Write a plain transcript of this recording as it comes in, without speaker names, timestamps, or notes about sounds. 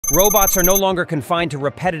Robots are no longer confined to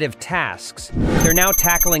repetitive tasks. They're now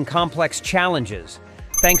tackling complex challenges,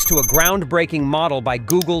 thanks to a groundbreaking model by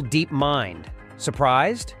Google DeepMind.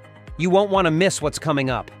 Surprised? You won't want to miss what's coming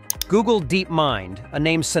up. Google DeepMind, a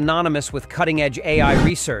name synonymous with cutting-edge AI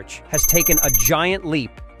research, has taken a giant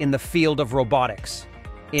leap in the field of robotics.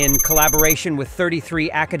 In collaboration with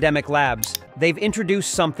 33 academic labs, they've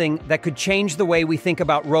introduced something that could change the way we think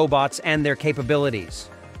about robots and their capabilities.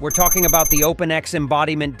 We're talking about the OpenX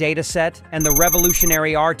embodiment dataset and the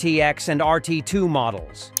revolutionary RTX and RT2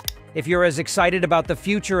 models. If you're as excited about the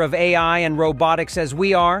future of AI and robotics as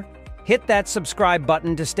we are, hit that subscribe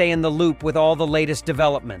button to stay in the loop with all the latest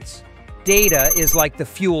developments. Data is like the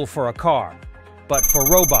fuel for a car, but for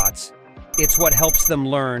robots, it's what helps them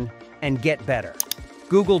learn and get better.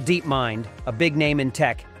 Google DeepMind, a big name in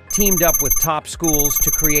tech, teamed up with top schools to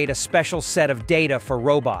create a special set of data for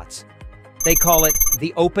robots. They call it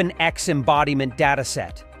the OpenX embodiment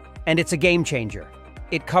dataset, and it's a game changer.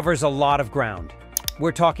 It covers a lot of ground.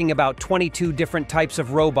 We're talking about 22 different types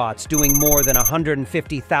of robots doing more than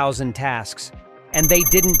 150,000 tasks. And they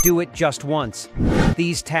didn't do it just once.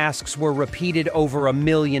 These tasks were repeated over 1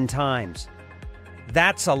 million times.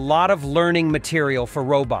 That's a lot of learning material for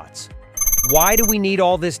robots. Why do we need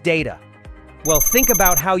all this data? Well, think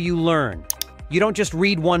about how you learn. You don't just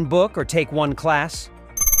read one book or take one class.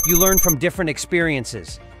 You learn from different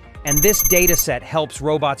experiences. And this dataset helps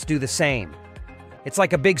robots do the same. It's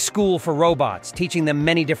like a big school for robots, teaching them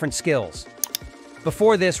many different skills.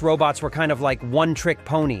 Before this, robots were kind of like one-trick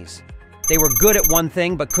ponies. They were good at one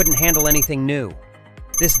thing but couldn't handle anything new.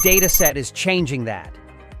 This dataset is changing that.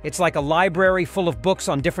 It's like a library full of books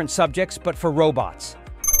on different subjects, but for robots.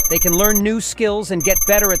 They can learn new skills and get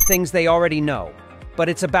better at things they already know, but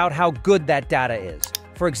it's about how good that data is.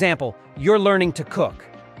 For example, you're learning to cook.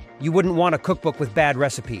 You wouldn't want a cookbook with bad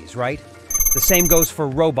recipes, right? The same goes for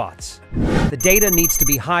robots. The data needs to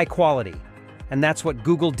be high quality, and that's what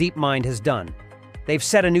Google DeepMind has done. They've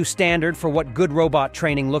set a new standard for what good robot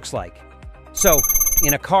training looks like. So,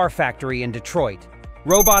 in a car factory in Detroit,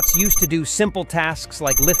 robots used to do simple tasks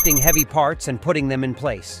like lifting heavy parts and putting them in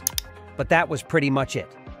place. But that was pretty much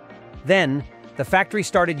it. Then, the factory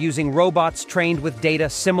started using robots trained with data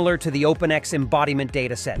similar to the OpenX embodiment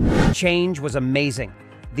dataset. The change was amazing.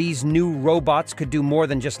 These new robots could do more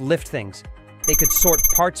than just lift things. They could sort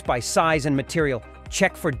parts by size and material,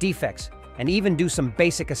 check for defects, and even do some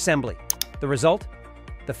basic assembly. The result?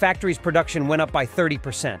 The factory's production went up by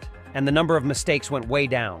 30%, and the number of mistakes went way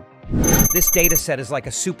down. This dataset is like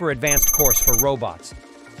a super advanced course for robots,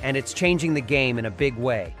 and it's changing the game in a big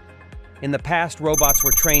way. In the past, robots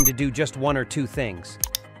were trained to do just one or two things.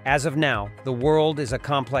 As of now, the world is a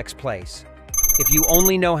complex place. If you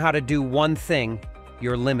only know how to do one thing,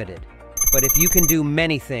 you're limited. But if you can do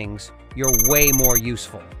many things, you're way more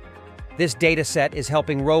useful. This dataset is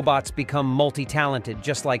helping robots become multi-talented,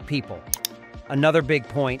 just like people. Another big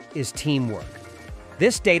point is teamwork.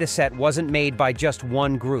 This dataset wasn't made by just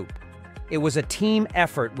one group. It was a team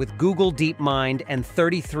effort with Google DeepMind and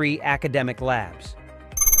 33 academic labs.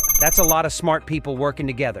 That's a lot of smart people working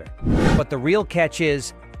together. But the real catch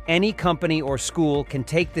is, any company or school can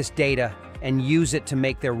take this data and use it to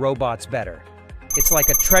make their robots better. It's like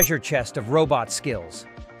a treasure chest of robot skills,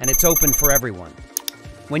 and it's open for everyone.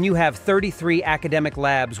 When you have 33 academic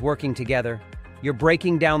labs working together, you're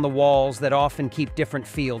breaking down the walls that often keep different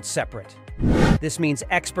fields separate. This means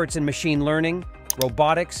experts in machine learning,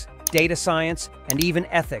 robotics, data science, and even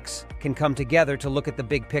ethics can come together to look at the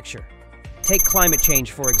big picture. Take climate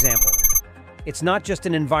change, for example. It's not just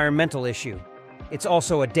an environmental issue. It's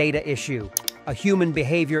also a data issue, a human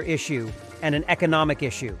behavior issue, and an economic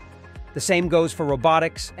issue. The same goes for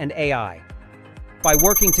robotics and AI. By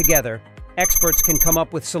working together, experts can come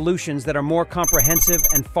up with solutions that are more comprehensive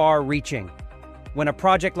and far-reaching. When a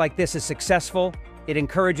project like this is successful, it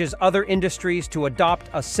encourages other industries to adopt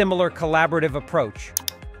a similar collaborative approach.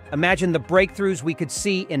 Imagine the breakthroughs we could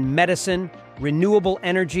see in medicine, renewable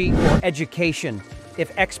energy, or education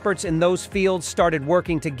if experts in those fields started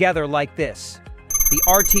working together like this. The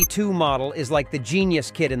RT2 model is like the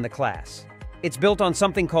genius kid in the class. It's built on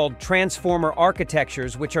something called transformer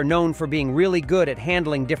architectures, which are known for being really good at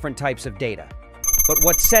handling different types of data. But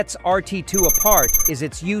what sets RT2 apart is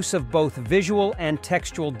its use of both visual and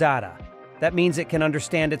textual data. That means it can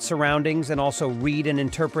understand its surroundings and also read and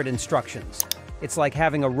interpret instructions. It's like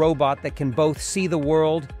having a robot that can both see the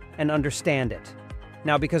world and understand it.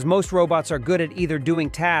 Now, because most robots are good at either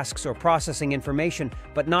doing tasks or processing information,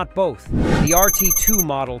 but not both, the RT2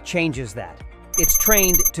 model changes that. It's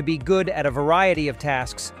trained to be good at a variety of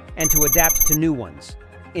tasks and to adapt to new ones.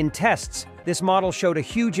 In tests, This model showed a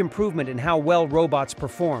huge improvement in how well robots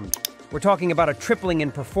performed. We're talking about a tripling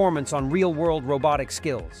in performance on real-world robotic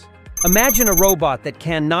skills. Imagine a robot that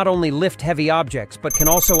can not only lift heavy objects, but can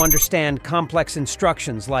also understand complex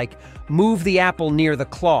instructions like move the apple near the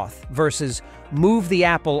cloth versus move the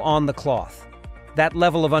apple on the cloth. That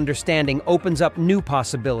level of understanding opens up new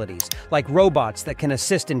possibilities, like robots that can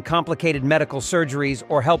assist in complicated medical surgeries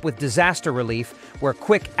or help with disaster relief, where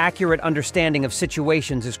quick, accurate understanding of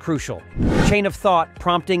situations is crucial. Chain of thought,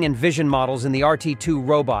 prompting, and vision models in the RT2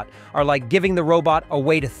 robot are like giving the robot a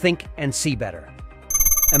way to think and see better.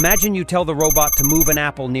 Imagine you tell the robot to move an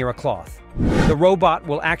apple near a cloth. The robot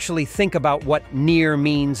will actually think about what near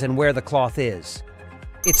means and where the cloth is.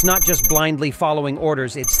 It's not just blindly following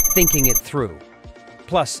orders, it's thinking it through.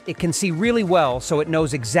 Plus, it can see really well, so it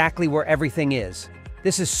knows exactly where everything is.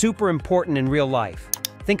 This is super important in real life.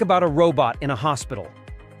 Think about a robot in a hospital.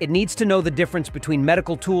 It needs to know the difference between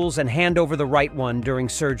medical tools and hand over the right one during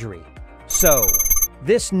surgery. So,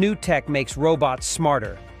 this new tech makes robots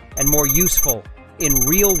smarter and more useful in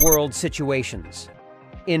real-world situations.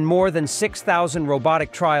 In more than 6,000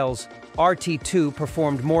 robotic trials, RT2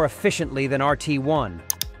 performed more efficiently than RT1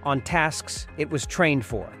 on tasks it was trained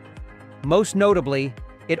for. Most notably,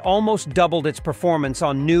 it almost doubled its performance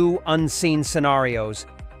on new, unseen scenarios,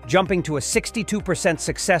 jumping to a 62%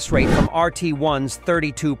 success rate from RT1's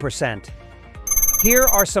 32%. Here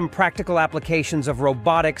are some practical applications of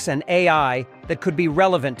robotics and AI that could be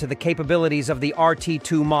relevant to the capabilities of the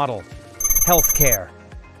RT2 model. Healthcare.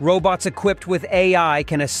 Robots equipped with AI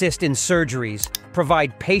can assist in surgeries,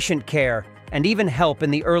 provide patient care, and even help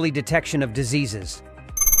in the early detection of diseases.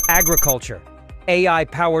 Agriculture.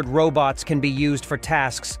 AI-powered robots can be used for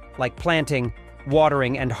tasks like planting,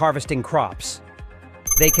 watering, and harvesting crops.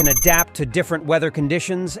 They can adapt to different weather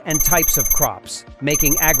conditions and types of crops,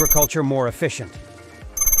 making agriculture more efficient.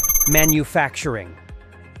 Manufacturing.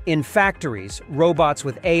 In factories, robots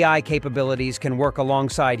with AI capabilities can work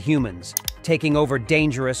alongside humans, taking over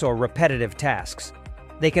dangerous or repetitive tasks.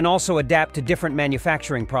 They can also adapt to different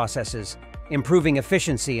manufacturing processes, improving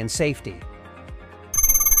efficiency and safety.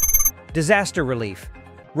 Disaster relief.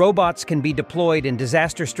 Robots can be deployed in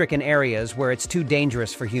disaster-stricken areas where it's too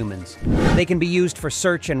dangerous for humans. They can be used for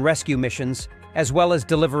search and rescue missions, as well as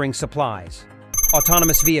delivering supplies.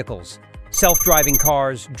 Autonomous vehicles. Self-driving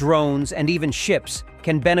cars, drones, and even ships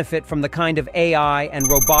can benefit from the kind of AI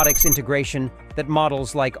and robotics integration that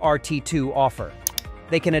models like RT2 offer.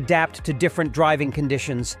 They can adapt to different driving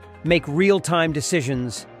conditions, make real-time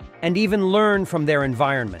decisions, and even learn from their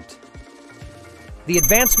environment. The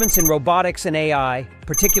advancements in robotics and AI,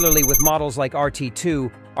 particularly with models like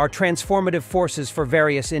RT2, are transformative forces for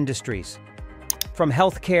various industries. From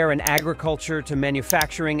healthcare and agriculture to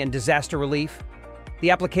manufacturing and disaster relief,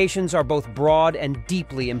 the applications are both broad and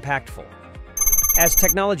deeply impactful. As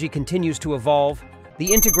technology continues to evolve,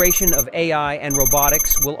 the integration of AI and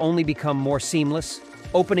robotics will only become more seamless,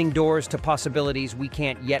 opening doors to possibilities we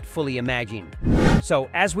can't yet fully imagine. So,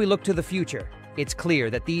 as we look to the future, it's clear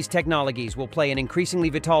that these technologies will play an increasingly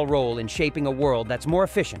vital role in shaping a world that's more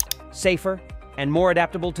efficient, safer, and more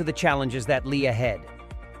adaptable to the challenges that lie ahead.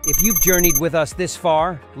 If you've journeyed with us this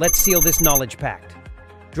far, let's seal this knowledge pact.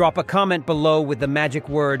 Drop a comment below with the magic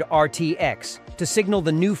word RTX to signal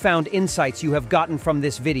the newfound insights you have gotten from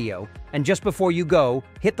this video, and just before you go,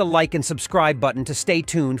 hit the like and subscribe button to stay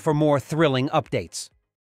tuned for more thrilling updates.